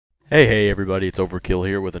Hey everybody, it's Overkill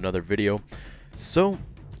here with another video. So,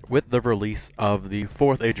 with the release of the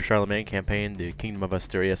 4th Age of Charlemagne campaign, the Kingdom of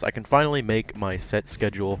Asturias, I can finally make my set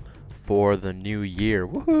schedule for the new year.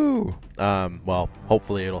 Woohoo! Well,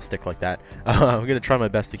 hopefully it'll stick like that. I'm gonna try my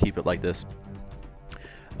best to keep it like this.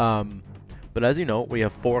 But as you know, we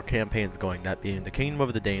have 4 campaigns going, that being the Kingdom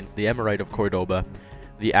of the Danes, the Emirate of Cordoba,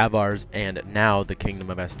 the Avars, and now the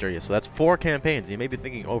Kingdom of Asturias. So that's 4 campaigns. You may be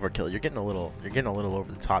thinking, Overkill, you're getting a little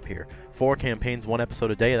over the top here. 4 campaigns, 1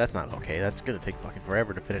 episode a day. That's not okay. That's gonna take fucking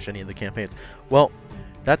forever to finish any of the campaigns. Well,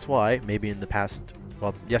 that's why maybe in the past,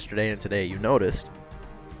 well, yesterday and today, you noticed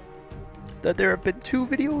that there have been 2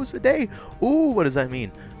 videos a day. Ooh, what does that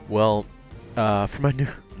mean? Well, for my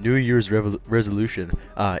New Year's resolution,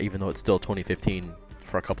 even though it's still 2015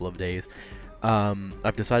 for a couple of days.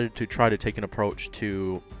 I've decided to try to take an approach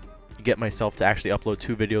to get myself to actually upload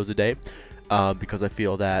 2 videos a day, because I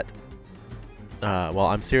feel that, well,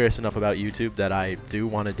 I'm serious enough about YouTube that I do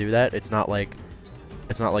want to do that. It's not like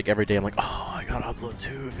every day I'm like, oh, I gotta upload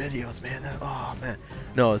 2 videos, man. Oh man,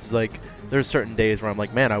 no, it's like there's certain days where I'm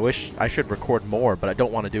like, man, I wish I should record more, but I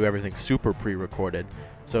don't want to do everything super pre-recorded.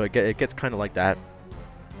 So it gets kind of like that.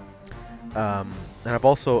 And I've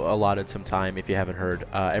also allotted some time, if you haven't heard,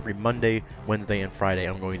 every Monday, Wednesday, and Friday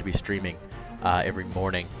I'm going to be streaming every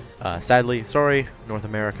morning. Sadly, sorry, North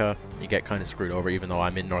America, you get kind of screwed over, even though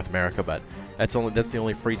I'm in North America, but that's the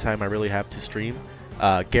only free time I really have to stream,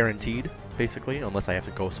 guaranteed, basically, unless I have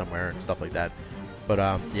to go somewhere and stuff like that. But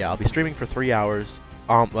yeah, I'll be streaming for 3 hours,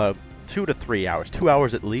 2 to 3 hours, 2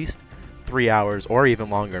 hours at least, 3 hours, or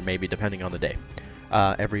even longer, maybe, depending on the day.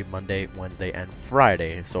 Every Monday, Wednesday, and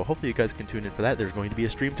Friday. So hopefully you guys can tune in for that. There's going to be a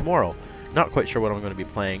stream tomorrow. Not quite sure what I'm going to be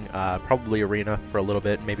playing. Probably Arena for a little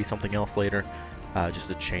bit, maybe something else later, just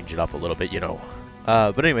to change it up a little bit, you know.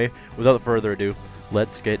 But anyway, without further ado,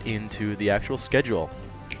 let's get into the actual schedule.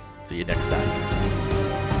 See you next time.